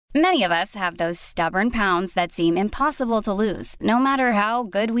Many of us have those stubborn pounds that seem impossible to lose, no matter how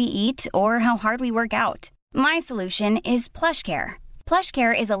good we eat or how hard we work out. My solution is PlushCare.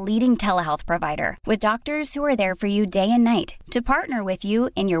 PlushCare is a leading telehealth provider with doctors who are there for you day and night to partner with you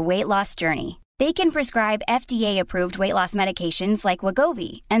in your weight loss journey. They can prescribe FDA-approved weight loss medications like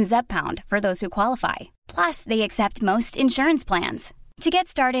Wegovy and Zepbound for those who qualify. Plus, they accept most insurance plans. To get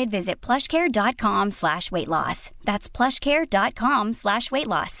started, visit plushcare.com/weightloss. That's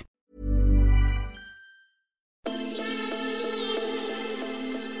plushcare.com/weightloss.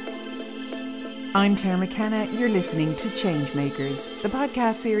 I'm Claire McKenna. You're listening to Changemakers, the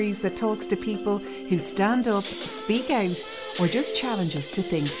podcast series that talks to people who stand up, speak out, or just challenge us to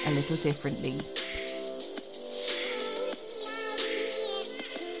think a little differently.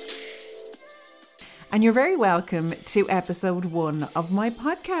 And you're very welcome to episode 1 of my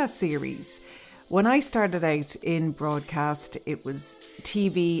podcast series. When I started out in broadcast, it was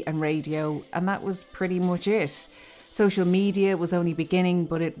TV and radio, and that was pretty much it. Social media was only beginning,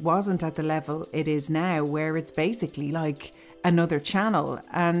 but it wasn't at the level it is now, where it's basically like another channel.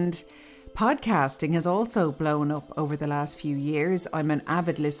 And podcasting has also blown up over the last few years. I'm an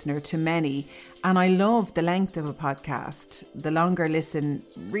avid listener to many, and I love the length of a podcast. The longer listen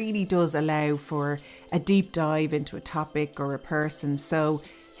really does allow for a deep dive into a topic or a person. So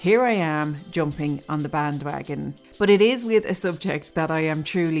here I am jumping on the bandwagon. But it is with a subject that I am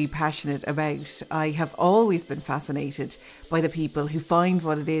truly passionate about. I have always been fascinated by the people who find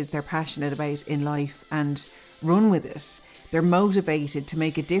what it is they're passionate about in life and run with it. They're motivated to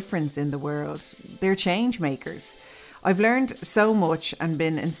make a difference in the world. They're change makers. I've learned so much and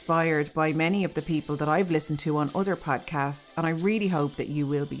been inspired by many of the people that I've listened to on other podcasts, and I really hope that you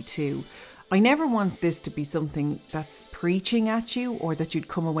will be too. I never want this to be something that's preaching at you or that you'd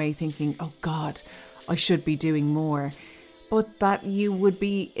come away thinking, oh God, I should be doing more. But that you would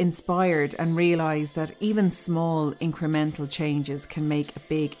be inspired and realise that even small incremental changes can make a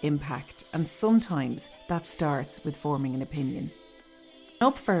big impact. And sometimes that starts with forming an opinion.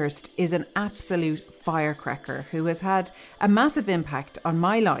 Up first is an absolute firecracker who has had a massive impact on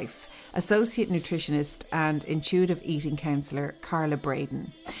my life, associate nutritionist and intuitive eating counsellor Carla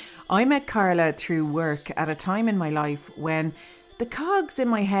Braden. I met Carla through work at a time in my life when the cogs in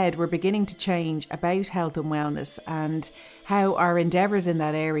my head were beginning to change about health and wellness and how our endeavours in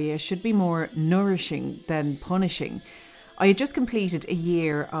that area should be more nourishing than punishing. I had just completed a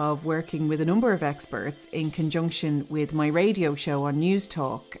year of working with a number of experts in conjunction with my radio show on News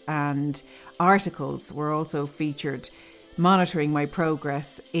Talk, and articles were also featured monitoring my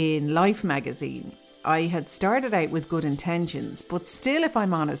progress in Life magazine. I had started out with good intentions, but still, if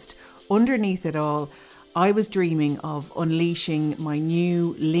I'm honest, underneath it all, I was dreaming of unleashing my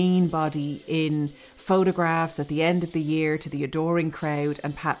new lean body in photographs at the end of the year to the adoring crowd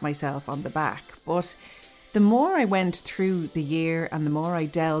and pat myself on the back. But the more I went through the year and the more I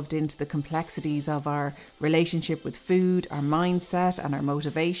delved into the complexities of our relationship with food, our mindset and our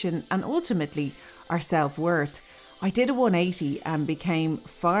motivation, and ultimately our self-worth, I did a 180 and became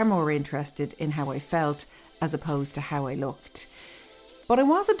far more interested in how I felt as opposed to how I looked. But I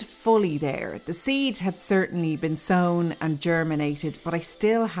wasn't fully there. The seed had certainly been sown and germinated, but I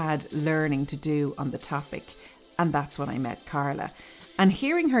still had learning to do on the topic. And that's when I met Carla. And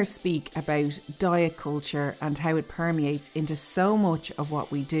hearing her speak about diet culture and how it permeates into so much of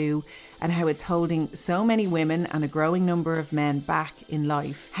what we do and how it's holding so many women and a growing number of men back in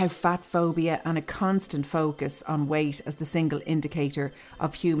life, how fat phobia and a constant focus on weight as the single indicator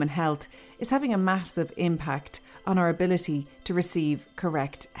of human health is having a massive impact on our ability to receive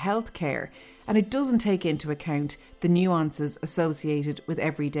correct health care. And it doesn't take into account the nuances associated with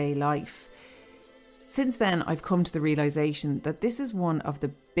everyday life. Since then, I've come to the realisation that this is one of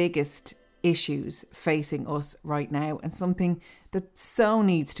the biggest issues facing us right now and something that so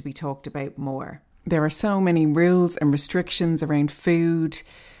needs to be talked about more. There are so many rules and restrictions around food,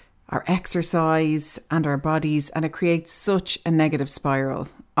 our exercise and our bodies, and it creates such a negative spiral.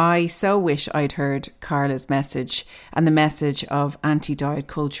 I so wish I'd heard Carla's message and the message of anti-diet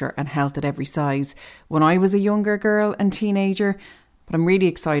culture and health at every size when I was a younger girl and teenager. But I'm really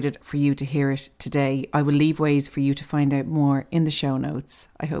excited for you to hear it today. I will leave ways for you to find out more in the show notes.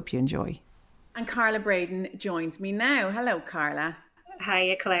 I hope you enjoy. And Carla Braden joins me now. Hello, Carla.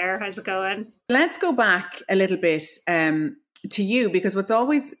 Hiya, Claire. How's it going? Let's go back a little bit to you, because what's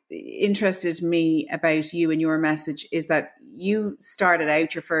always interested me about you and your message is that you started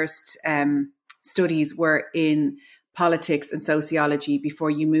out, your first studies were in politics and sociology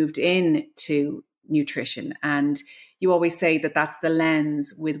before you moved into nutrition. And you always say that that's the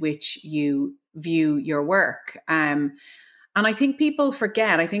lens with which you view your work. And And I think people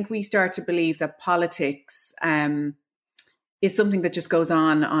forget, I think we start to believe that politics is something that just goes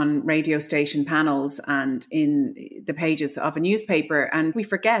on radio station panels and in the pages of a newspaper. And we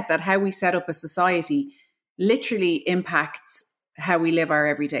forget that how we set up a society literally impacts how we live our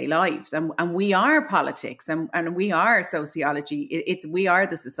everyday lives. And we are politics and we are sociology. We are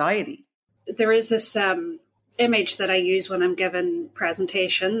the society. There is this image that I use when I'm giving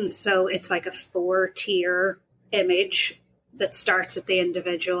presentations. So it's like a 4-tier image that starts at the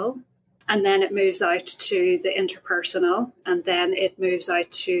individual, and then it moves out to the interpersonal, and then it moves out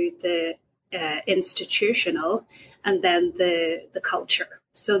to the institutional, and then the culture.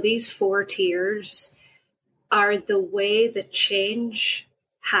 So these 4 tiers are the way that change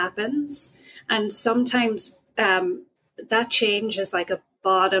happens. And sometimes that change is like a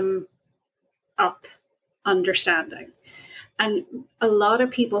bottom up understanding. And a lot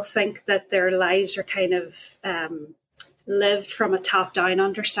of people think that their lives are kind of lived from a top-down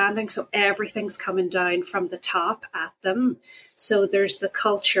understanding. So everything's coming down from the top at them. So there's the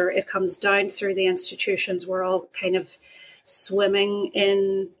culture. It comes down through the institutions. We're all kind of swimming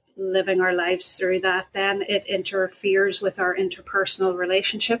in, living our lives through that. Then it interferes with our interpersonal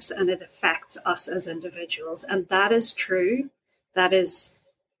relationships and it affects us as individuals. And that is true. That is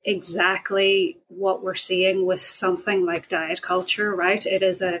exactly what we're seeing with something like diet culture, right? It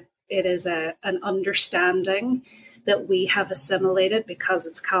is an understanding that we have assimilated because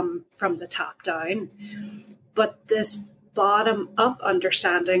it's come from the top down. But this bottom up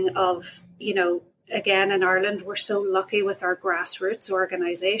understanding of, again, in Ireland, we're so lucky with our grassroots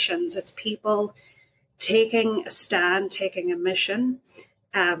organizations. It's people taking a stand, taking a mission,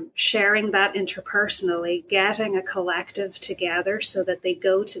 sharing that interpersonally, getting a collective together so that they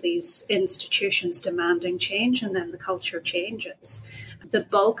go to these institutions demanding change, and then the culture changes. The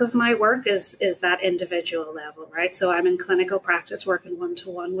bulk of my work is that individual level, right? So I'm in clinical practice working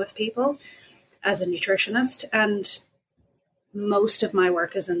one-to-one with people as a nutritionist, and most of my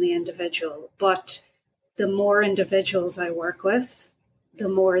work is in the individual. But the more individuals I work with, the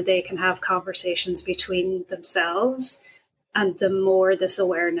more they can have conversations between themselves, and the more this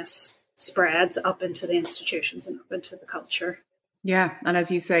awareness spreads up into the institutions and up into the culture. Yeah. And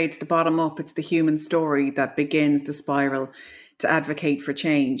as you say, it's the bottom up, it's the human story that begins the spiral to advocate for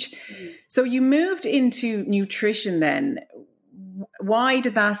change. Mm. So you moved into nutrition then. Why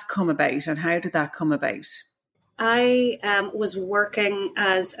did that come about and how did that come about? I was working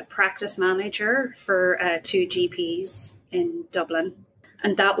as a practice manager for 2 GPs in Dublin.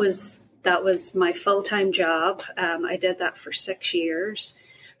 And that was my full-time job. I did that for 6 years.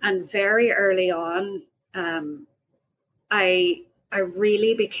 And very early on, I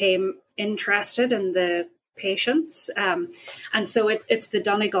really became interested in the patients. And so it's the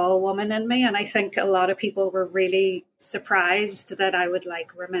Donegal woman in me. And I think a lot of people were really surprised that I would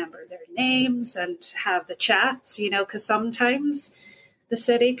remember their names and have the chats, because sometimes the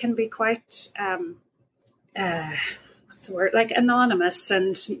city can be quite, what's the word, anonymous,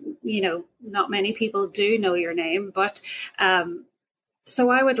 and, not many people do know your name. But so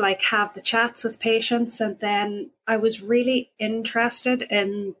I would have the chats with patients, and then I was really interested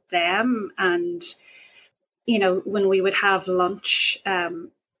in them. And when we would have lunch,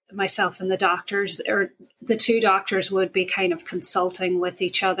 myself and the doctors, or the 2 doctors, would be kind of consulting with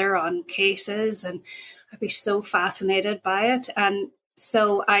each other on cases, and I'd be so fascinated by it. And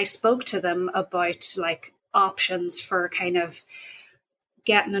so I spoke to them about options for kind of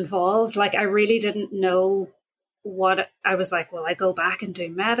getting involved. I really didn't know what I was will I go back and do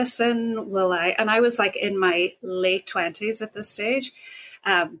medicine? Will I? And I was in my late 20s at this stage.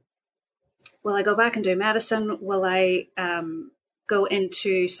 Will I go back and do medicine? Will I go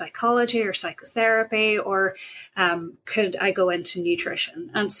into psychology or psychotherapy, or could I go into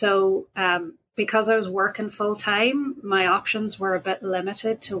nutrition? And so because I was working full time, my options were a bit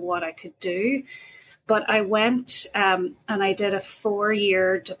limited to what I could do. But I went and I did a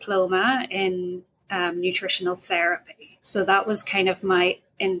 4-year diploma in nutritional therapy. So that was kind of my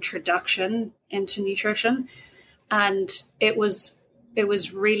introduction into nutrition. And it was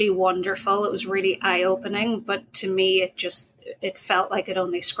really wonderful. It was really eye-opening, but to me, it felt like it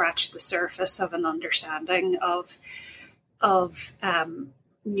only scratched the surface of an understanding of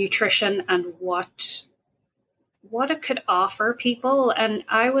nutrition and what it could offer people. And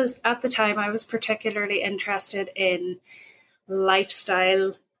at the time, I was particularly interested in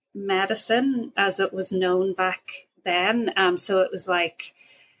lifestyle medicine, as it was known back then. So it was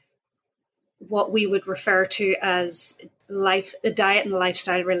what we would refer to as diet and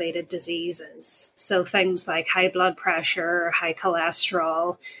lifestyle related diseases. So things like high blood pressure, high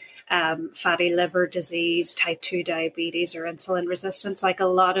cholesterol, fatty liver disease, type 2 diabetes, or insulin resistance. Like a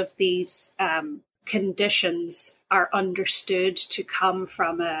lot of these conditions are understood to come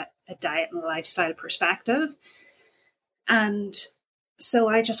from a diet and lifestyle perspective. And so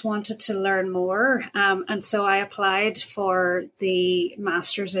I just wanted to learn more. And so I applied for the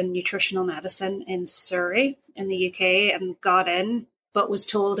Masters in Nutritional Medicine in Surrey in the UK and got in, but was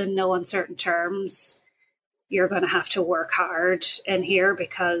told in no uncertain terms, you're going to have to work hard in here,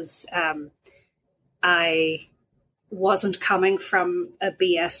 because I wasn't coming from a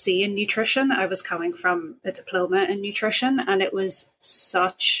BSc in nutrition. I was coming from a diploma in nutrition, and it was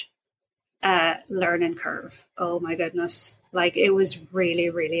such a learning curve. Oh my goodness. Like it was really,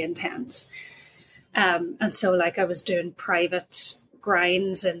 really intense. And so like I was doing private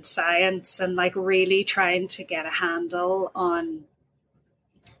grinds in science and like really trying to get a handle on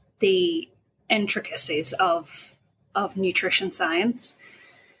the intricacies of nutrition science.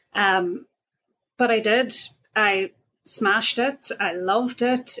 But I did. I smashed it. I loved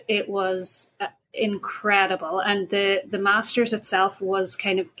it. It was incredible. And the master's itself was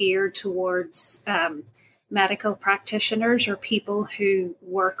kind of geared towards medical practitioners or people who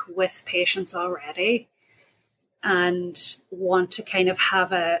work with patients already and want to kind of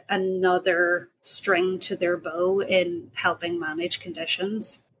have another string to their bow in helping manage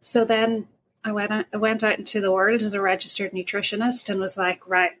conditions. So then I went out into the world as a registered nutritionist and was like,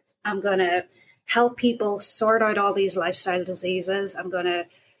 right, I'm going to help people sort out all these lifestyle diseases. I'm going to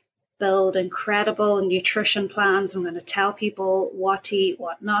build incredible nutrition plans. I'm going to tell people what to eat,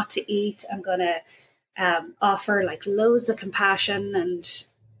 what not to eat. I'm going to offer like loads of compassion and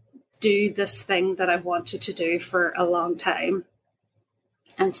do this thing that I've wanted to do for a long time.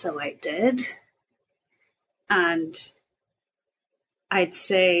 And so I did. And I'd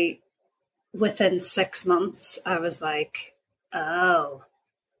say within 6 months, I was like, oh,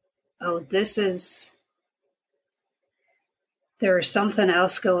 there's something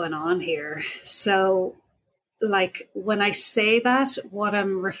else going on here. So like when I say that, what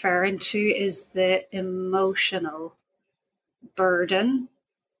I'm referring to is the emotional burden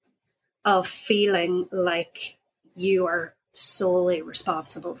of feeling like you are solely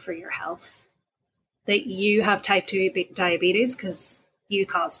responsible for your health, that you have type 2 diabetes because you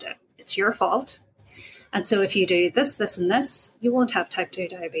caused it. It's your fault. And so if you do this, this, and this, you won't have type 2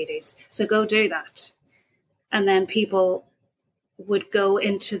 diabetes. So go do that. And then people would go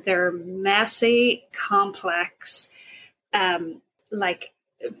into their messy, complex, like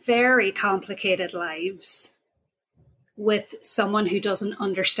very complicated lives with someone who doesn't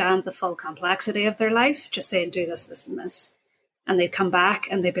understand the full complexity of their life, just saying, do this, this, and this. And they'd come back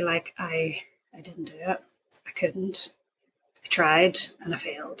and they'd be like, I didn't do it. I couldn't. I tried and I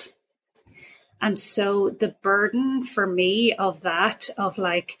failed. And so the burden for me of that, of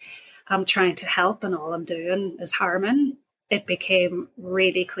like, I'm trying to help and all I'm doing is harming, it became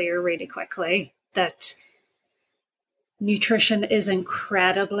really clear really quickly that nutrition is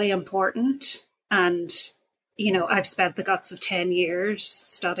incredibly important. And, you know, I've spent the guts of 10 years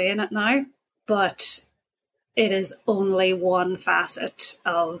studying it now, but it is only one facet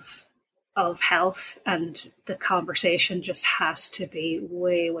of health, and the conversation just has to be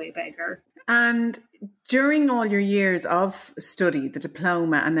way, way bigger. And during all your years of study, the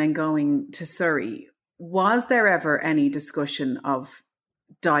diploma, and then going to Surrey, was there ever any discussion of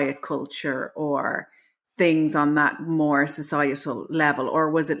diet culture or things on that more societal level? Or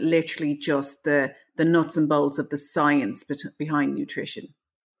was it literally just the nuts and bolts of the science behind nutrition?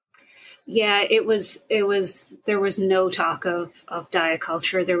 Yeah, there was no talk of diet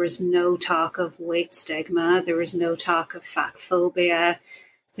culture. There was no talk of weight stigma. There was no talk of fat phobia.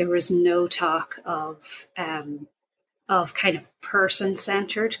 There was no talk of kind of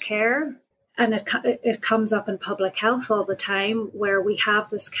person-centered care. And it comes up in public health all the time, where we have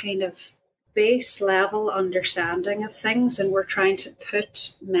this kind of base level understanding of things, and we're trying to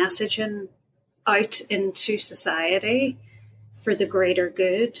put messaging out into society for the greater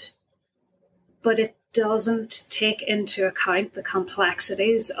good. But it doesn't take into account the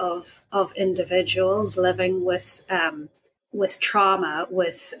complexities of individuals living with trauma,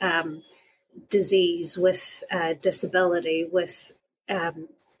 with disease, with disability, with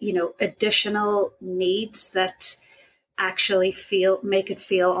additional needs that actually make it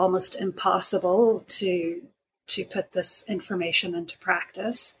feel almost impossible to put this information into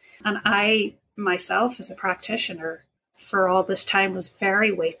practice. And I myself, as a practitioner, for all this time was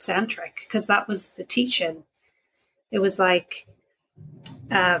very weight centric, because that was the teaching. It was like,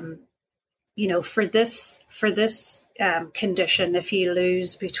 for this condition, if you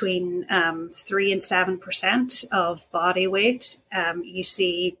lose between 3 and 7% of body weight, you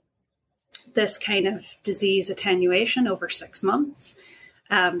see this kind of disease attenuation over 6 months.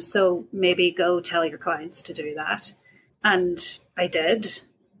 So maybe go tell your clients to do that. And I did.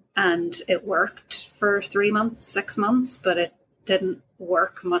 And it worked for 3 months, 6 months, but it didn't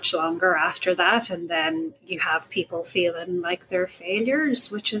work much longer after that. And then you have people feeling like they're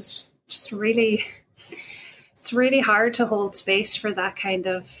failures, which is just really, it's really hard to hold space for that kind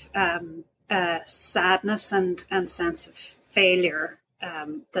of sadness and sense of failure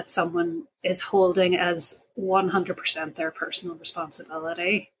that someone is holding as 100% their personal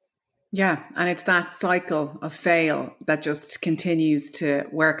responsibility. Yeah, and it's that cycle of fail that just continues to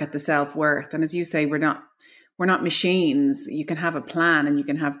work at the self-worth. And as you say, we're not machines. You can have a plan and you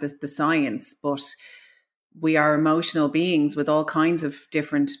can have the science, but we are emotional beings with all kinds of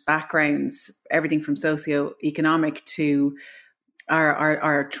different backgrounds, everything from socioeconomic to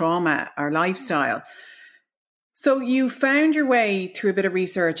our trauma, our lifestyle. So you found your way through a bit of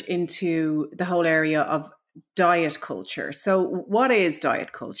research into the whole area of diet culture. So what is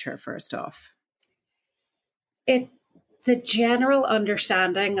diet culture, first off? The general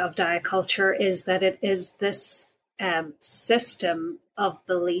understanding of diet culture is that it is this system of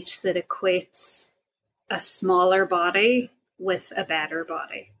beliefs that equates a smaller body with a better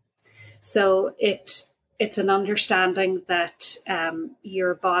body. So it's an understanding that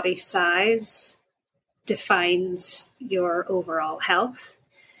your body size defines your overall health.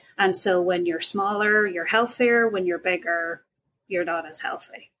 And so when you're smaller, you're healthier. When you're bigger, you're not as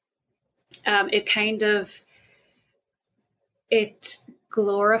healthy. It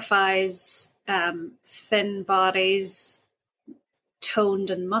glorifies thin bodies, toned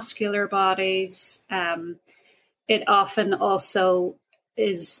and muscular bodies. It often also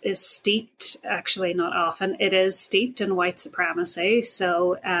is steeped, actually not often, it is steeped in white supremacy.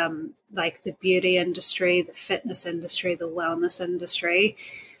 So like the beauty industry, the fitness industry, the wellness industry,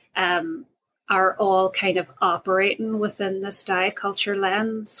 are all kind of operating within this diet culture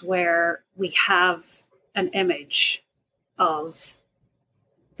lens where we have an image of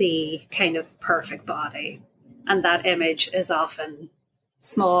the kind of perfect body. And that image is often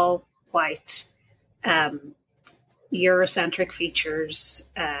small, white, Eurocentric features,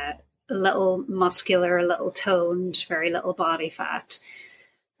 a little muscular, a little toned, very little body fat.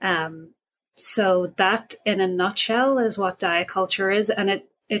 So that in a nutshell is what diet culture is. And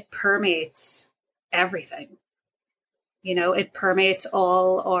it permeates everything. You know, it permeates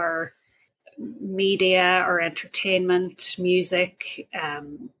all our media, our entertainment, music,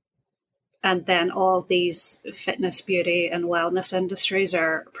 and then all these fitness, beauty, and wellness industries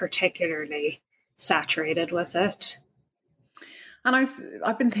are particularly saturated with it. And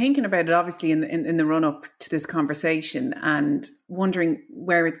I've been thinking about it, obviously, in the run up to this conversation, and wondering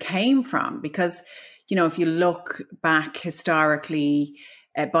where it came from. Because, you know, if you look back historically,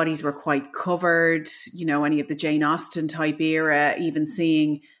 bodies were quite covered. You know, any of the Jane Austen type era, even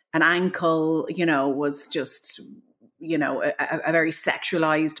seeing an ankle, you know, was just, you know, a very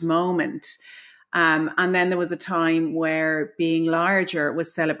sexualized moment. And then there was a time where being larger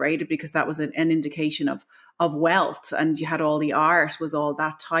was celebrated because that was an indication of wealth, and you had all the art was all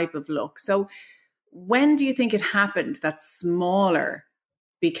that type of look. So when do you think it happened that smaller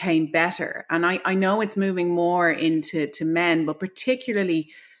became better? And I know it's moving more into men, but particularly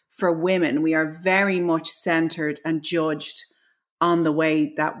for women, we are very much centered and judged on the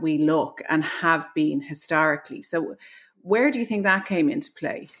way that we look and have been historically. So where do you think that came into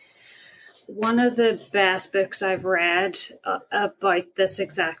play? One of the best books I've read about this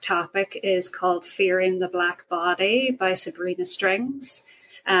exact topic is called Fearing the Black Body by Sabrina Strings.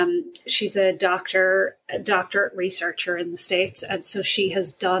 She's a doctorate researcher in the States. And so she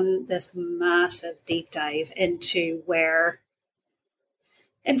has done this massive deep dive into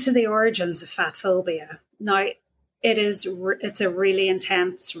the origins of fat phobia. Now, it's a really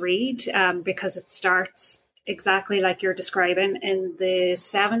intense read because it starts exactly like you're describing in the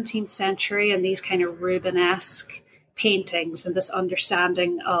 17th century, and these kind of Rubenesque paintings and this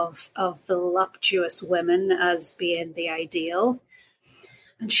understanding of voluptuous women as being the ideal.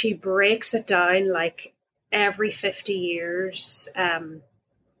 And she breaks it down like every 50 years,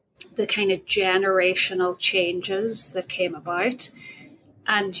 the kind of generational changes that came about.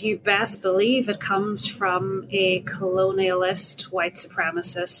 And you best believe it comes from a colonialist, white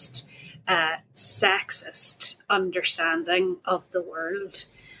supremacist, sexist understanding of the world.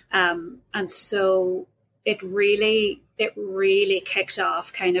 And so it really kicked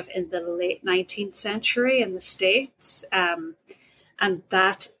off kind of in the late 19th century in the States. And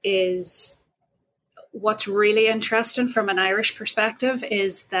that is what's really interesting from an Irish perspective,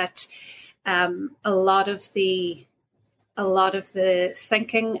 is that a lot of the a lot of the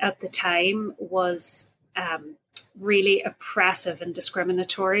thinking at the time was really oppressive and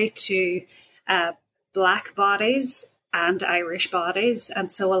discriminatory to Black bodies and Irish bodies.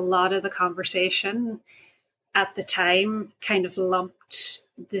 And so a lot of the conversation at the time kind of lumped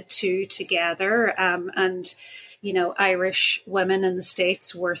the two together. And, you know, Irish women in the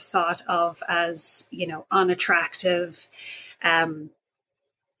States were thought of as, you know, unattractive, kind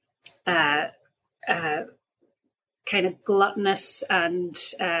of gluttonous and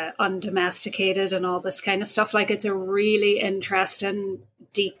undomesticated and all this kind of stuff. Like, it's a really interesting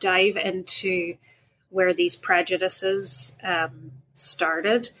deep dive into where these prejudices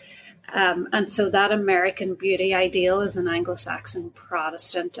started. And so that American beauty ideal is an Anglo-Saxon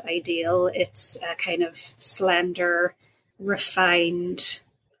Protestant ideal. It's a kind of slender, refined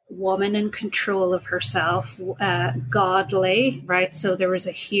woman in control of herself, godly, right? So there was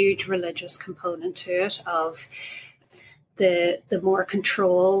a huge religious component to it of the more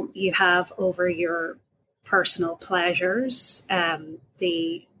control you have over your personal pleasures.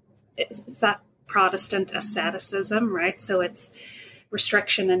 It's that Protestant asceticism, right? So it's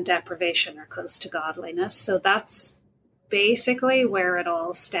restriction and deprivation are close to godliness. So that's basically where it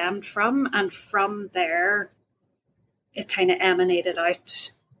all stemmed from. And from there, it kind of emanated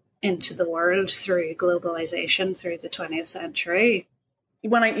out into the world through globalization through the 20th century.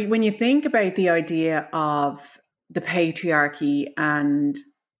 When you think about the idea of the patriarchy and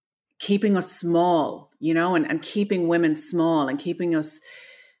keeping us small, you know, and keeping women small and keeping us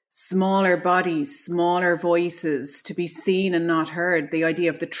smaller bodies, smaller voices to be seen and not heard, the idea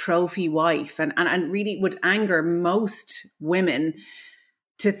of the trophy wife and really would anger most women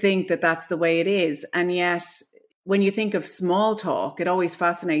to think that that's the way it is. And yet, when you think of small talk, it always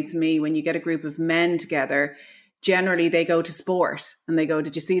fascinates me when you get a group of men together. Generally, they go to sport and they go,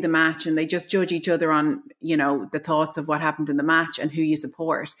 did you see the match? And they just judge each other on, you know, the thoughts of what happened in the match and who you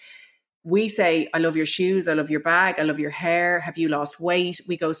support. We say, I love your shoes, I love your bag, I love your hair, have you lost weight?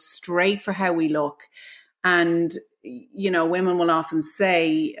 We go straight for how we look. And, you know, women will often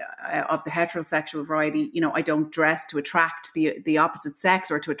say of the heterosexual variety, you know, I don't dress to attract the opposite sex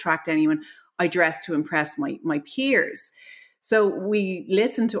or to attract anyone. I dress to impress my peers. So we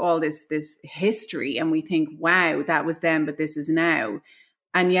listen to all this history and we think, wow, that was then, but this is now.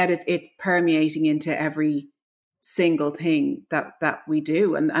 And yet it's permeating into every single thing that we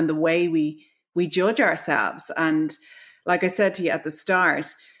do and the way we judge ourselves. And like I said to you at the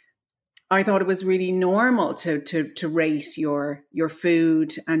start, I thought it was really normal to rate your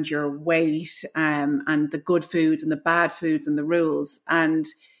food and your weight and the good foods and the bad foods and the rules. And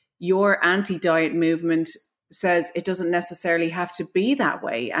your anti-diet movement says it doesn't necessarily have to be that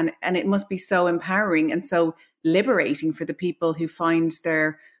way. And it must be so empowering and so liberating for the people who find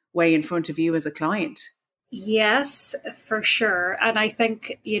their way in front of you as a client. Yes, for sure. And I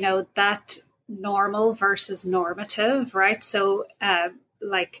think, you know, that normal versus normative, right? So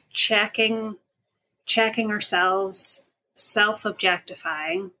like checking ourselves,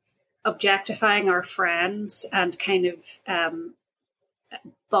 self-objectifying, objectifying our friends and kind of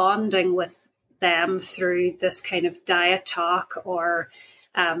bonding with them through this kind of diet talk or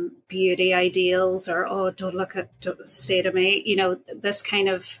beauty ideals or, oh, don't look at the state of me, you know, this kind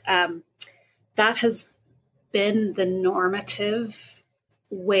of, that has been the normative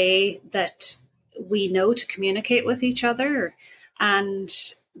way that we know to communicate with each other. And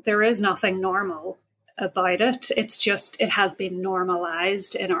there is nothing normal about it. It's just, it has been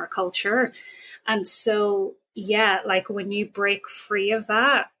normalized in our culture. And so, yeah, like when you break free of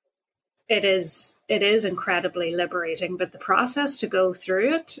that, it is incredibly liberating, but the process to go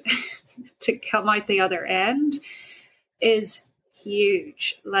through it, to come out the other end, is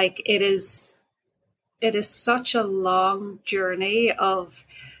huge. Like it is such a long journey of,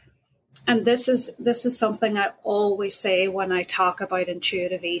 and this is something I always say when I talk about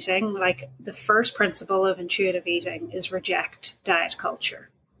intuitive eating. Like the first principle of intuitive eating is reject diet culture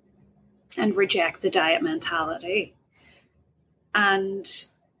and reject the diet mentality. And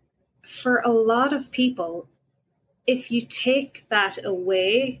for a lot of people, if you take that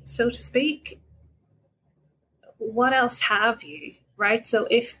away, so to speak, what else have you, right? So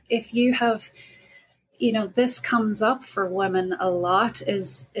if you have, you know, this comes up for women a lot,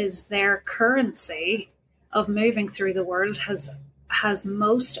 is their currency of moving through the world has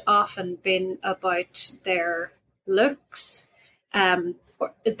most often been about their looks,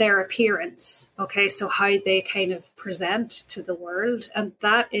 or their appearance. Okay, so how they kind of present to the world, and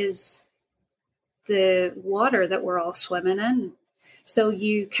that is the water that we're all swimming in. So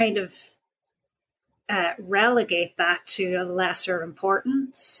you kind of relegate that to a lesser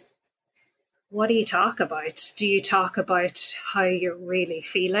importance. what do you talk about? Do you talk about how you're really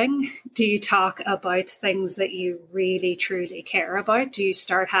feeling? Do you talk about things that you really, truly care about? Do you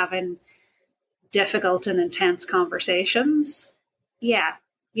start having difficult and intense conversations? Yeah,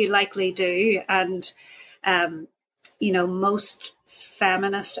 you likely do. And, most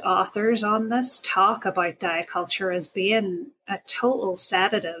feminist authors on this talk about diet culture as being a total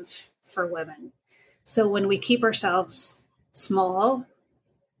sedative for women. So when we keep ourselves small,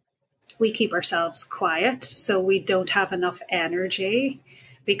 we keep ourselves quiet, so we don't have enough energy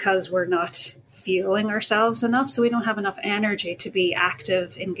because we're not fueling ourselves enough. So we don't have enough energy to be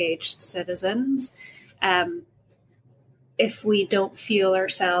active, engaged citizens. If we don't fuel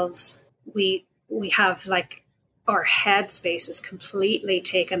ourselves, we have like our headspace is completely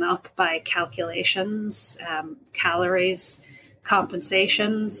taken up by calculations, calories,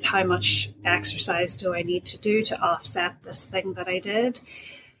 compensations. How much exercise do I need to do to offset this thing that I did?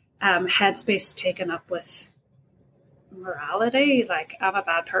 Headspace taken up with morality, like I'm a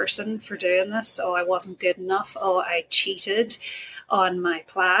bad person for doing this. Oh, I wasn't good enough. Oh, I cheated on my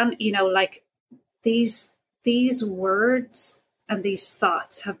plan. Like these words and these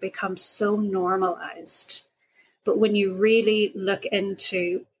thoughts have become so normalized. But when you really look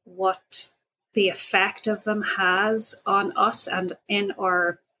into what the effect of them has on us and in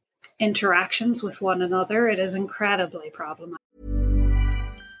our interactions with one another, it is incredibly problematic.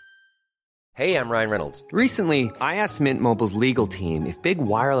 Hey, I'm Ryan Reynolds. Recently, I asked Mint Mobile's legal team if big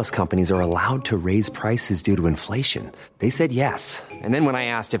wireless companies are allowed to raise prices due to inflation. They said yes. And then when I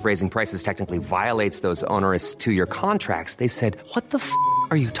asked if raising prices technically violates those onerous 2-year contracts, they said, "What the f***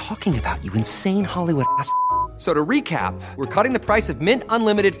 are you talking about, you insane Hollywood ass?" So to recap, we're cutting the price of Mint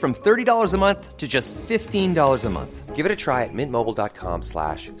Unlimited from $30 a month to just $15 a month. Give it a try at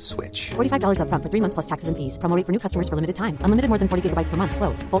mintmobile.com/switch. $45 up front for 3 months plus taxes and fees. Promo rate for new customers for limited time. Unlimited more than 40 gigabytes per month.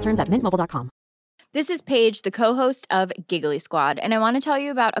 Slows full terms at mintmobile.com. This is Paige, the co-host of Giggly Squad, and I want to tell you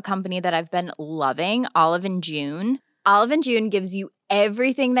about a company that I've been loving, Olive & June. Olive & June gives you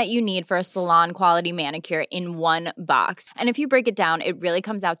everything that you need for a salon-quality manicure in one box. And if you break it down, it really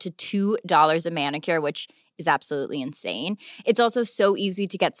comes out to $2 a manicure, which is absolutely insane. It's also so easy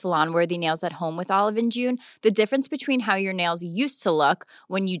to get salon-worthy nails at home with Olive & June. The difference between how your nails used to look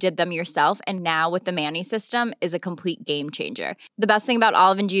when you did them yourself and now with the Mani system is a complete game changer. The best thing about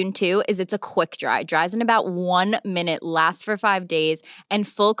Olive & June, too, is it's a quick dry. Dries in about 1 minute, lasts for 5 days, and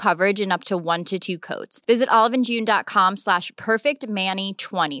full coverage in up to 1 to 2 coats. Visit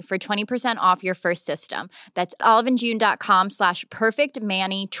oliveandjune.com/perfectmani20 for 20% off your first system. That's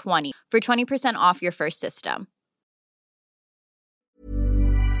oliveandjune.com/perfectmani20 for 20% off your first system.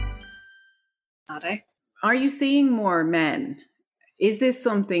 Are you seeing more men? Is this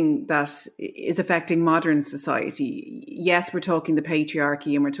something that is affecting modern society? Yes, we're talking the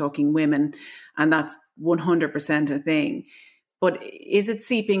patriarchy and we're talking women, and that's 100% a thing. But is it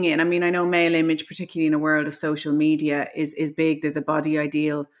seeping in? I mean, I know male image, particularly in a world of social media, is big. There's a body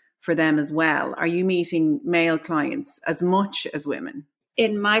ideal for them as well. Are you meeting male clients as much as women?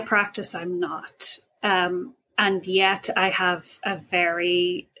 In my practice, I'm not. And yet I have a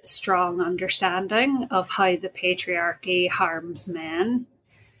very strong understanding of how the patriarchy harms men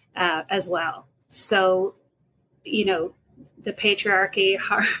as well. So, the patriarchy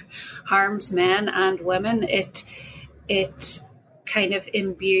harms men and women. It kind of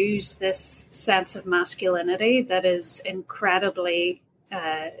imbues this sense of masculinity that is incredibly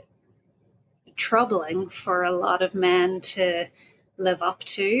troubling for a lot of men to live up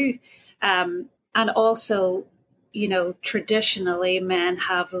to. And also, traditionally men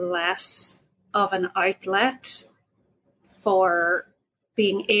have less of an outlet for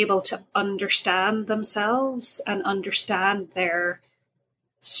being able to understand themselves and understand their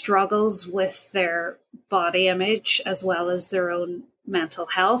struggles with their body image as well as their own mental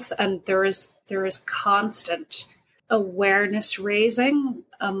health. And there is constant awareness raising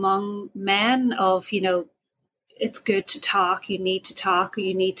among men of, it's good to talk, you need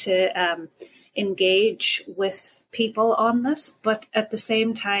to engage with people on this. But at the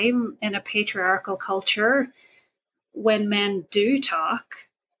same time, in a patriarchal culture, when men do talk,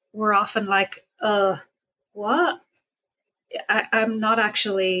 we're often like, what? I'm not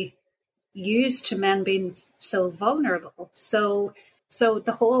actually used to men being so vulnerable. So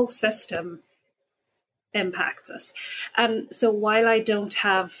the whole system impacts us. And so while I don't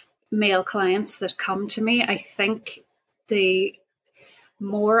have male clients that come to me, I think the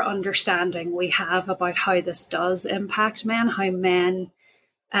more understanding we have about how this does impact men, how men,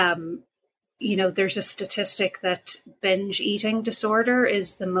 there's a statistic that binge eating disorder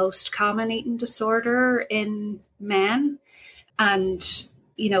is the most common eating disorder in men. And,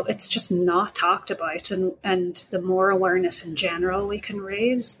 it's just not talked about. And the more awareness in general we can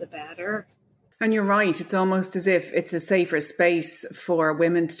raise, the better. And you're right. It's almost as if it's a safer space for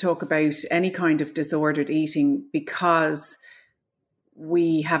women to talk about any kind of disordered eating, because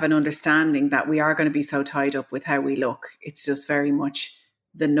we have an understanding that we are going to be so tied up with how we look. It's just very much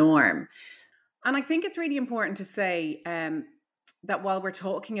the norm. And I think it's really important to say that while we're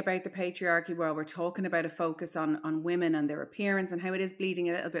talking about the patriarchy, while we're talking about a focus on women and their appearance and how it is bleeding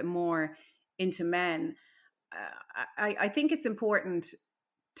a little bit more into men, I think it's important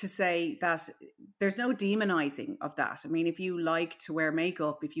to say that there's no demonizing of that. I mean, if you like to wear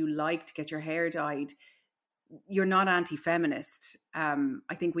makeup, if you like to get your hair dyed, you're not anti-feminist.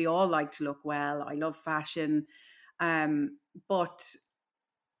 I think we all like to look well. I love fashion. But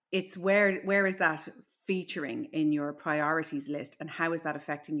it's where is that featuring in your priorities list, and how is that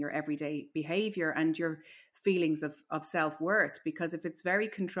affecting your everyday behavior and your feelings of self-worth? Because if it's very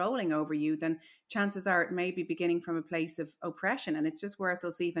controlling over you, then chances are it may be beginning from a place of oppression, and it's just worth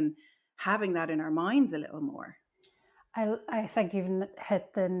us even having that in our minds a little more. I think you've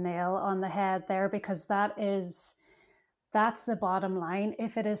hit the nail on the head there, because that's the bottom line.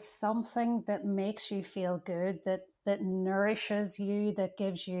 If it is something that makes you feel good, that nourishes you, that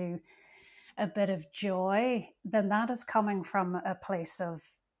gives you a bit of joy, then that is coming from a place of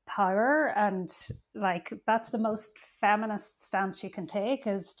power. And like, that's the most feminist stance you can take,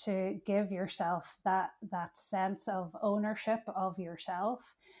 is to give yourself that sense of ownership of yourself.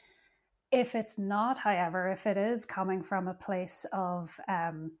 If it's not, however, if it is coming from a place of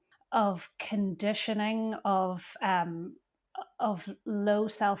conditioning, of low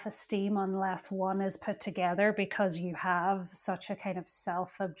self-esteem unless one is put together, because you have such a kind of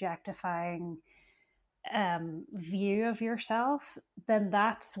self-objectifying view of yourself, then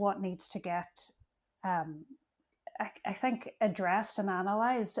that's what needs to get, I think, addressed and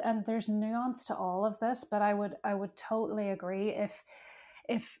analysed. And there's nuance to all of this, but I would totally agree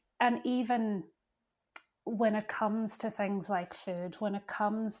if and even when it comes to things like food, when it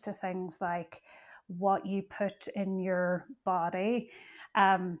comes to things like what you put in your body,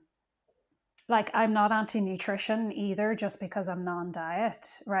 like, I'm not anti-nutrition either, just because I'm non-diet,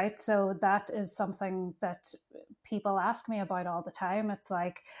 right? So that is something that people ask me about all the time. It's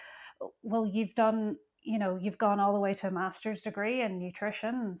like, well, you've gone all the way to a master's degree in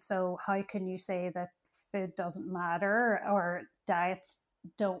nutrition, so how can you say that food doesn't matter or diets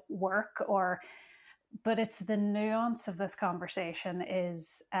don't work? But it's the nuance of this conversation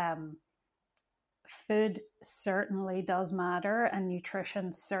is food certainly does matter and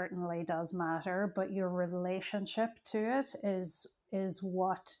nutrition certainly does matter, but your relationship to it is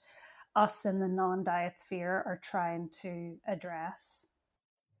what us in the non-diet sphere are trying to address.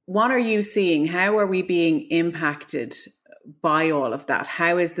 What are you seeing? How are we being impacted by all of that?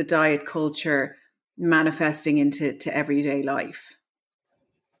 How is the diet culture manifesting into everyday life?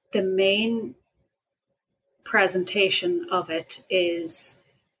 The main presentation of it is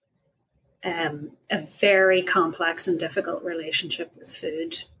a very complex and difficult relationship with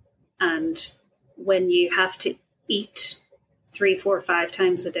food. And when you have to eat 3, 4, 5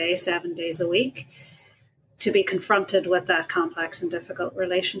 times a day, 7 days a week, to be confronted with that complex and difficult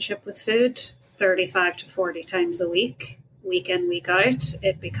relationship with food 35 to 40 times a week, week in, week out,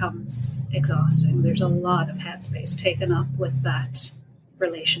 it becomes exhausting. There's a lot of headspace taken up with that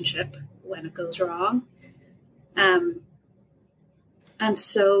relationship when it goes wrong. And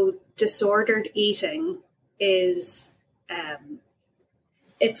so disordered eating is,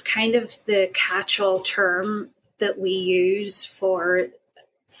 it's kind of the catch-all term that we use for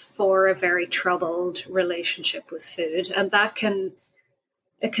a very troubled relationship with food. And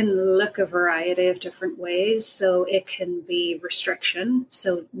it can look a variety of different ways. So it can be restriction,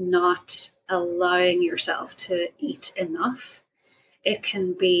 so not allowing yourself to eat enough. It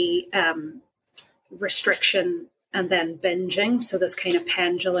can be restriction and then binging. So this kind of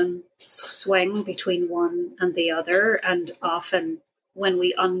pendulum swing between one and the other. And often when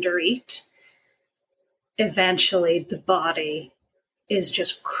we undereat, eventually the body is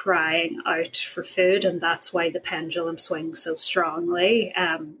just crying out for food. And that's why the pendulum swings so strongly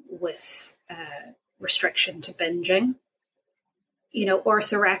with restriction to binging.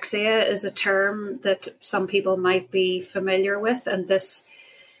 Orthorexia is a term that some people might be familiar with. And this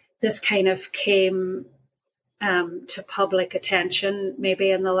kind of came to public attention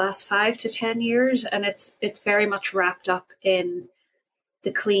maybe in the last 5 to 10 years. And it's very much wrapped up in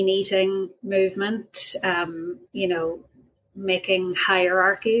the clean eating movement, making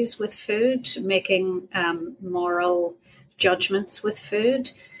hierarchies with food, making moral judgments with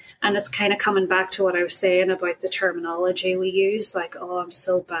food. And it's kind of coming back to what I was saying about the terminology we use, like, oh, I'm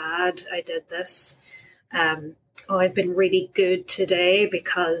so bad, I did this. Oh, I've been really good today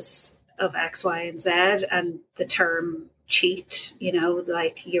because of X, Y, and Z. And the term cheat,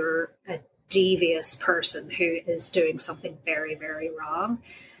 like you're a devious person who is doing something very, very wrong.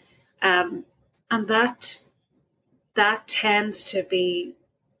 And that tends to be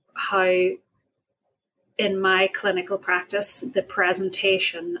how, in my clinical practice, the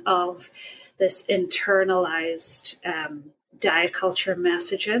presentation of this internalized diet culture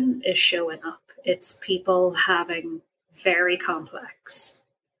messaging is showing up. It's people having very complex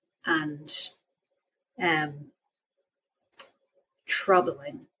and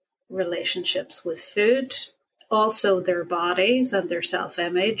troubling relationships with food, also their bodies and their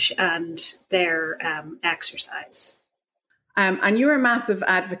self-image and their exercise. And you're a massive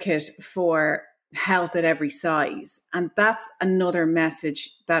advocate for health at every size. And that's another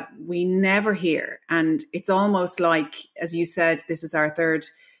message that we never hear. And it's almost like, as you said, this is our third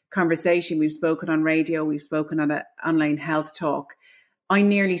conversation. We've spoken on radio, we've spoken on an online health talk. I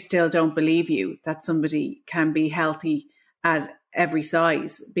nearly still don't believe you that somebody can be healthy at every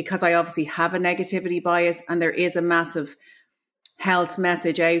size, because I obviously have a negativity bias, and there is a massive health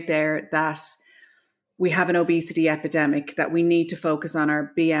message out there that we have an obesity epidemic, that we need to focus on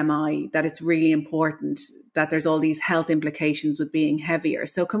our BMI, that it's really important, that there's all these health implications with being heavier.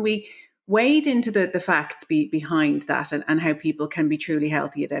 So can we wade into the facts behind that and how people can be truly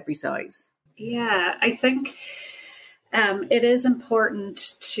healthy at every size? Yeah, I think it is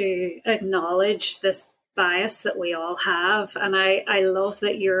important to acknowledge this bias that we all have. And I love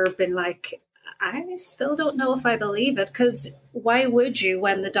that you've been like, I still don't know if I believe it, because why would you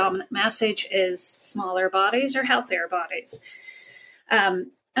when the dominant message is smaller bodies or healthier bodies?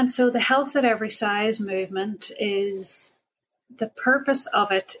 And so the health at every size movement is, the purpose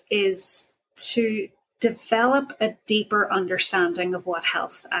of it is to develop a deeper understanding of what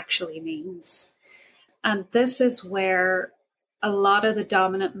health actually means. And this is where a lot of the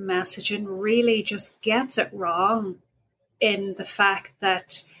dominant messaging really just gets it wrong, in the fact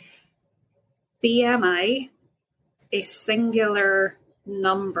that BMI, a singular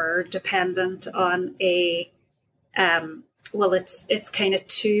number dependent on a, it's kind of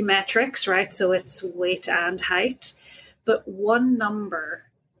two metrics, right? So it's weight and height, but one number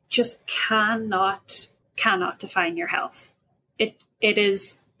just cannot define your health. It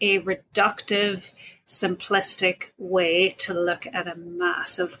is a reductive, simplistic way to look at a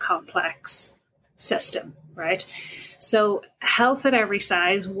massive, complex system, right? So health at every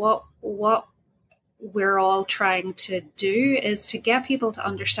size, what we're all trying to do is to get people to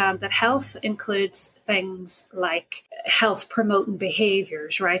understand that health includes things like health promoting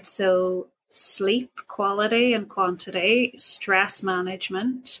behaviors, right? So sleep quality and quantity, stress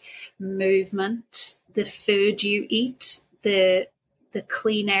management, movement, the food you eat, the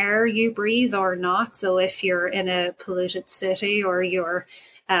clean air you breathe or not. So if you're in a polluted city or you're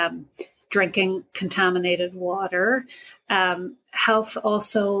drinking contaminated water. Health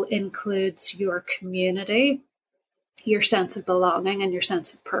also includes your community, your sense of belonging and your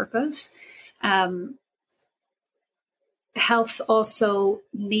sense of purpose. Health also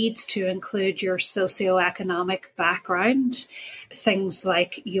needs to include your socioeconomic background, things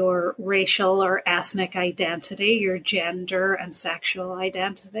like your racial or ethnic identity, your gender and sexual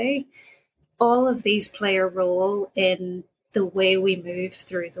identity. All of these play a role in the way we move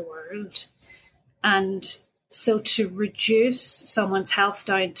through the world. And so to reduce someone's health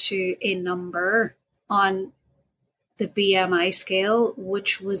down to a number on the BMI scale,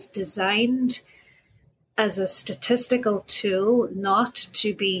 which was designed as a statistical tool, not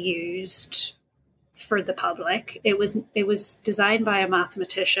to be used for the public. It was designed by a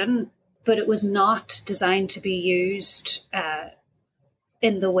mathematician, but it was not designed to be used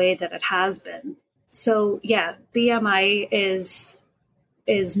in the way that it has been. So yeah, BMI is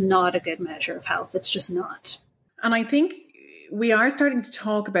not a good measure of health. It's just not. And I think we are starting to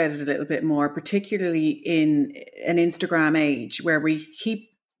talk about it a little bit more, particularly in an Instagram age where we keep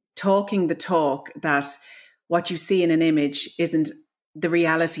talking the talk that what you see in an image isn't the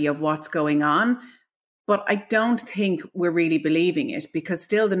reality of what's going on. But I don't think we're really believing it, because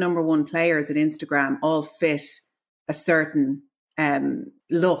still the number one players at Instagram all fit a certain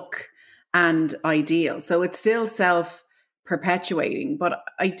look and ideal. So it's still self-perpetuating. But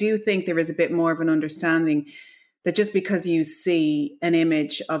I do think there is a bit more of an understanding that just because you see an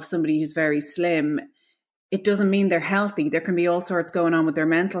image of somebody who's very slim, it doesn't mean they're healthy. There can be all sorts going on with their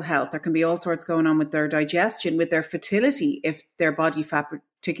mental health. There can be all sorts going on with their digestion, with their fertility, if their body fat,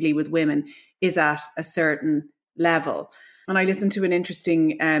 particularly with women, is at a certain level. And I listened to an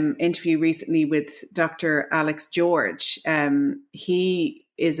interesting interview recently with Dr. Alex George. He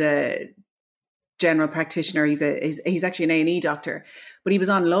is a general practitioner. He's actually an A&E doctor, but he was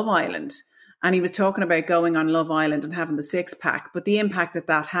on Love Island, and he was talking about going on Love Island and having the 6-pack, but the impact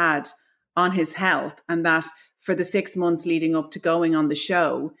that had on his health, and that for the 6 months leading up to going on the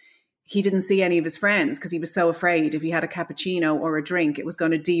show, he didn't see any of his friends because he was so afraid if he had a cappuccino or a drink, it was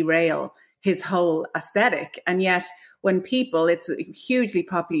going to derail his whole aesthetic. And yet when people, it's a hugely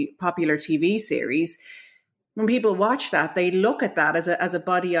popular TV series, when people watch that, they look at that as a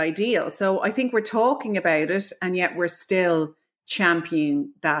body ideal. So I think we're talking about it, and yet we're still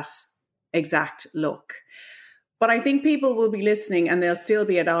championing that exact look. But I think people will be listening and they'll still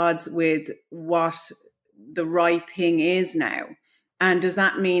be at odds with what the right thing is now. And does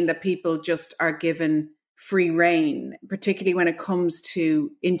that mean that people just are given free rein, particularly when it comes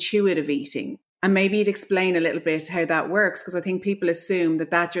to intuitive eating? And maybe you'd explain a little bit how that works, because I think people assume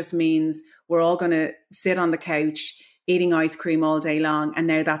that just means we're all going to sit on the couch eating ice cream all day long, and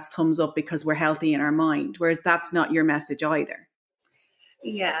now that's thumbs up because we're healthy in our mind, whereas that's not your message either.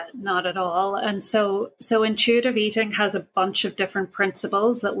 Yeah, not at all. And so intuitive eating has a bunch of different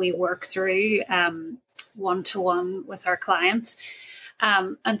principles that we work through one-to-one with our clients.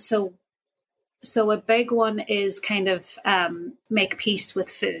 And so a big one is kind of make peace with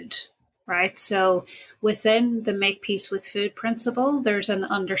food. Right. So within the make peace with food principle, there's an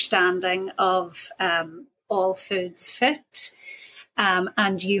understanding of all foods fit,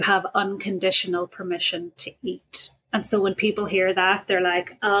 and you have unconditional permission to eat. And so when people hear that, they're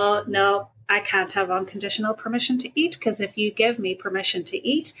like, oh, no, I can't have unconditional permission to eat, because if you give me permission to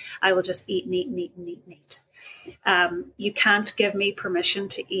eat, I will just eat and eat and eat and eat and eat. You can't give me permission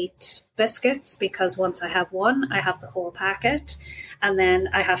to eat biscuits, because once I have one, I have the whole packet, and then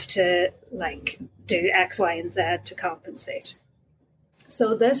I have to do X, Y, and Z to compensate.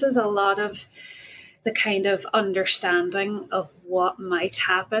 So this is a lot of the kind of understanding of what might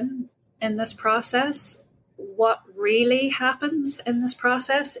happen in this process. What really happens in this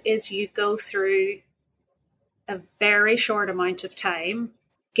process is you go through a very short amount of time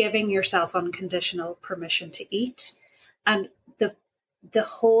giving yourself unconditional permission to eat. And the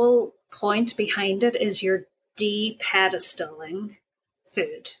whole point behind it is you're de-pedestaling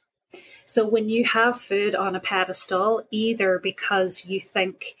food. So when you have food on a pedestal, either because you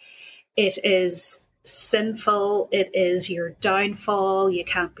think it is sinful, it is your downfall, you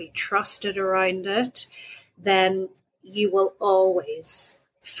can't be trusted around it, then you will always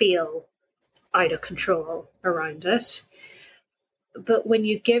feel out of control around it. But when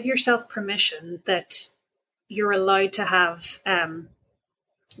you give yourself permission that you're allowed to have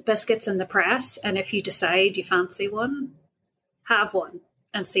biscuits in the press, and if you decide you fancy one, have one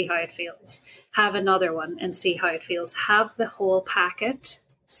and see how it feels. Have another one and see how it feels. Have the whole packet,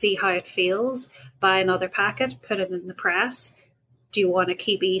 see how it feels. Buy another packet, put it in the press. Do you want to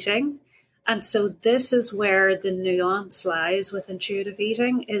keep eating? And so this is where the nuance lies with intuitive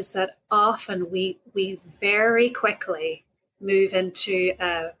eating, is that often we very quickly move into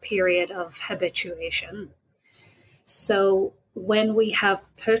a period of habituation. So when we have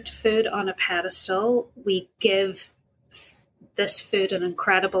put food on a pedestal, we give this food an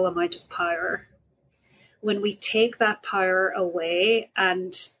incredible amount of power. When we take that power away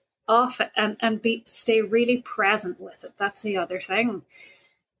and stay really present with it, that's the other thing.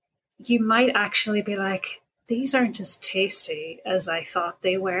 You might actually be like, these aren't as tasty as I thought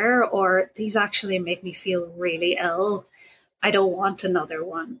they were, or these actually make me feel really ill. I don't want another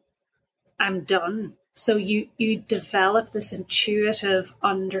one. I'm done. So you develop this intuitive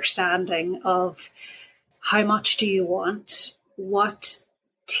understanding of how much do you want? What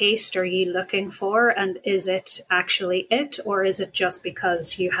taste are you looking for? And is it actually it? Or is it just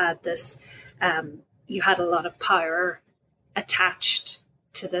because you had this, you had a lot of power attached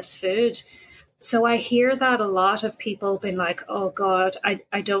to this food? So I hear that a lot of people being like, oh God,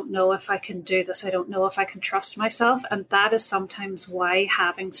 I don't know if I can do this. I don't know if I can trust myself. And that is sometimes why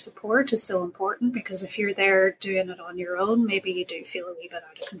having support is so important, because if you're there doing it on your own, maybe you do feel a wee bit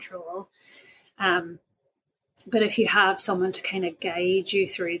out of control. But if you have someone to kind of guide you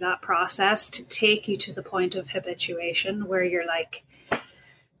through that process, to take you to the point of habituation where you're like,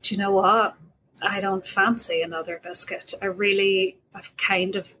 do you know what? I don't fancy another biscuit. I've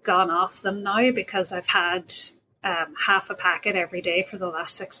kind of gone off them now because I've had half a packet every day for the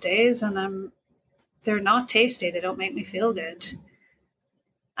last 6 days, and they're not tasty. They don't make me feel good.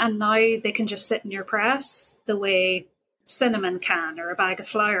 And now they can just sit in your press the way cinnamon can, or a bag of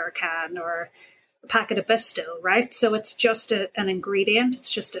flour can, or a packet of Bisto, right? So it's just an ingredient.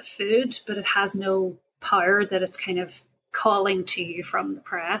 It's just a food, but it has no power that it's kind of calling to you from the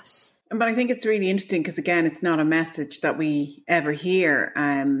press. But I think it's really interesting because, again, it's not a message that we ever hear.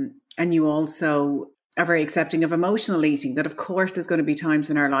 And you also are very accepting of emotional eating, that of course there's going to be times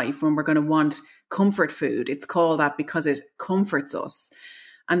in our life when we're going to want comfort food. It's called that because it comforts us.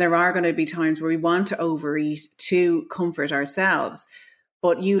 And there are going to be times where we want to overeat to comfort ourselves.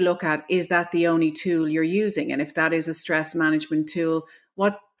 But you look at, is that the only tool you're using? And if that is a stress management tool,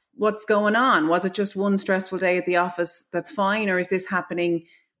 what's going on? Was it just one stressful day at the office? That's fine. Or is this happening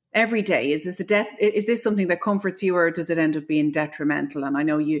every day? Is this something that comforts you, or does it end up being detrimental? And I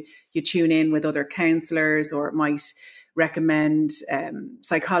know you tune in with other counsellors, or might recommend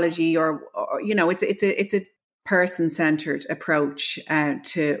psychology, or it's a person-centered approach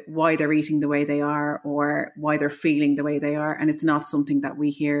to why they're eating the way they are, or why they're feeling the way they are. And it's not something that we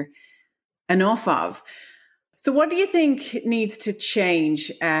hear enough of. So what do you think needs to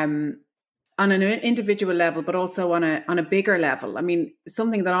change on an individual level, but also on a bigger level? I mean,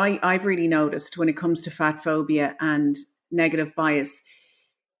 something that I've really noticed when it comes to fat phobia and negative bias,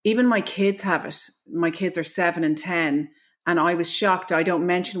 even my kids have it. My kids are 7 and 10, and I was shocked. I don't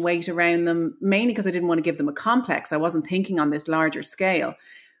mention weight around them, mainly because I didn't want to give them a complex. I wasn't thinking on this larger scale.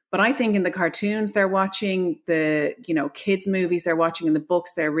 But I think in the cartoons they're watching, the kids' movies they're watching, and the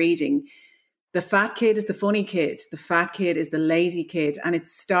books they're reading, the fat kid is the funny kid. The fat kid is the lazy kid. And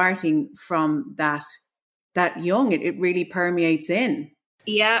it's starting from that young. It really permeates in.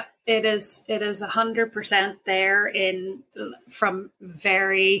 Yeah, it is 100% there from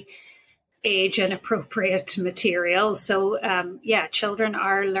very age inappropriate material. So children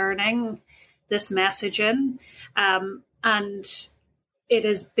are learning this messaging, and it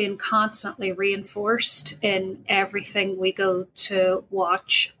has been constantly reinforced in everything we go to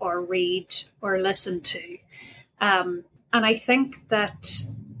watch or read or listen to. And I think that,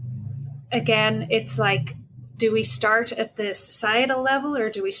 again, it's like, do we start at the societal level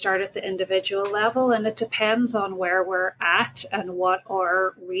or do we start at the individual level? And it depends on where we're at and what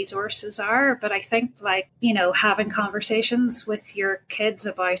our resources are. But I think, having conversations with your kids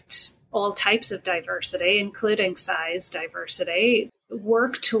about all types of diversity, including size diversity,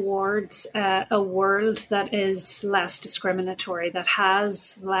 work towards a world that is less discriminatory, that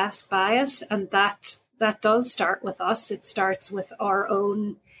has less bias. And that does start with us. It starts with our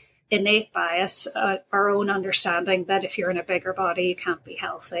own innate bias, our own understanding that if you're in a bigger body, you can't be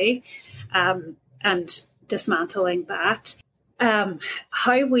healthy, and dismantling that.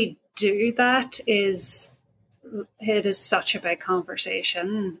 How we do that is such a big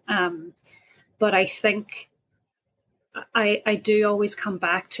conversation. But I think I do always come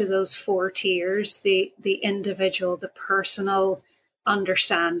back to those 4 tiers, the individual, the personal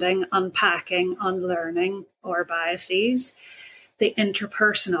understanding, unpacking, unlearning our biases, the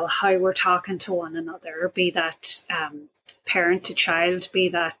interpersonal, how we're talking to one another, be that parent to child, be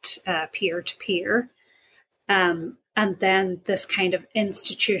that peer to peer, and then this kind of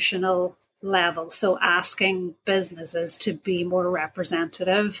institutional level. So asking businesses to be more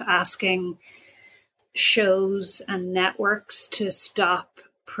representative, asking shows and networks to stop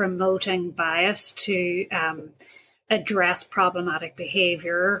promoting bias, to address problematic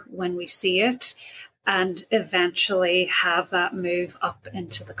behavior when we see it, and eventually have that move up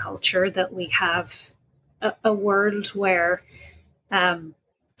into the culture, that we have a world where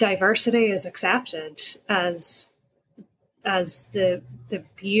diversity is accepted as the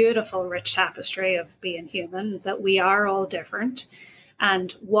beautiful, rich tapestry of being human, that we are all different.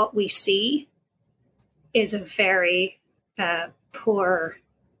 And what we see is a very poor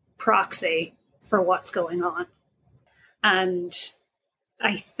proxy for what's going on. And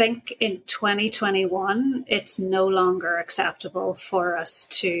I think in 2021, it's no longer acceptable for us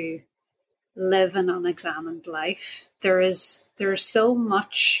to live an unexamined life. There's so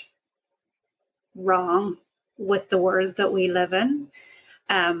much wrong with the world that we live in.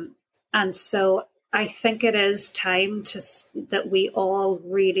 And so I think it is time that we all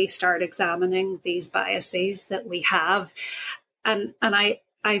really start examining these biases that we have. And I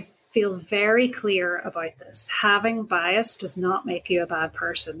feel very clear about this. Having bias does not make you a bad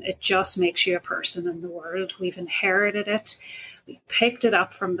person. It just makes you a person in the world. We've inherited it. We picked it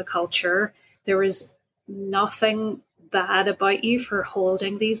up from the culture. There is nothing bad about you for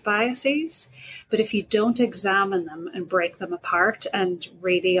holding these biases. But if you don't examine them and break them apart and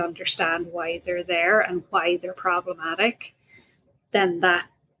really understand why they're there and why they're problematic, then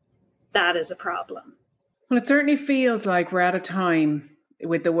that is a problem. Well, it certainly feels like we're at a time,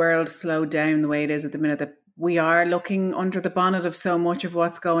 with the world slowed down the way it is at the minute, that we are looking under the bonnet of so much of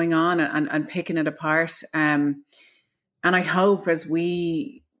what's going on and picking it apart. And I hope as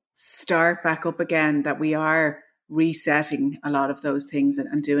we start back up again that we are resetting a lot of those things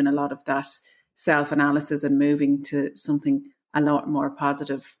and doing a lot of that self-analysis and moving to something a lot more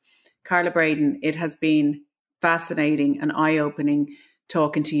positive. Carla Braden, it has been fascinating and eye-opening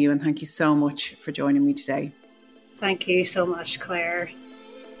talking to you, and thank you so much for joining me today. Thank you so much, Claire.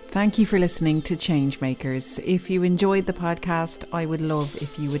 Thank you for listening to Changemakers. If you enjoyed the podcast, I would love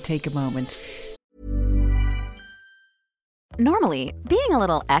if you would take a moment. Normally, being a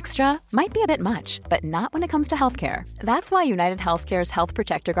little extra might be a bit much, but not when it comes to healthcare. That's why United Healthcare's Health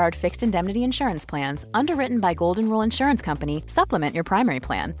Protector Guard fixed indemnity insurance plans, underwritten by Golden Rule Insurance Company, supplement your primary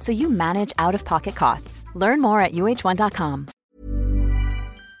plan so you manage out-of-pocket costs. Learn more at uh1.com.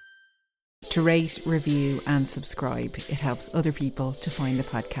 To rate, review and subscribe. It helps other people to find the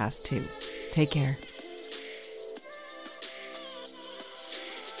podcast too. Take care.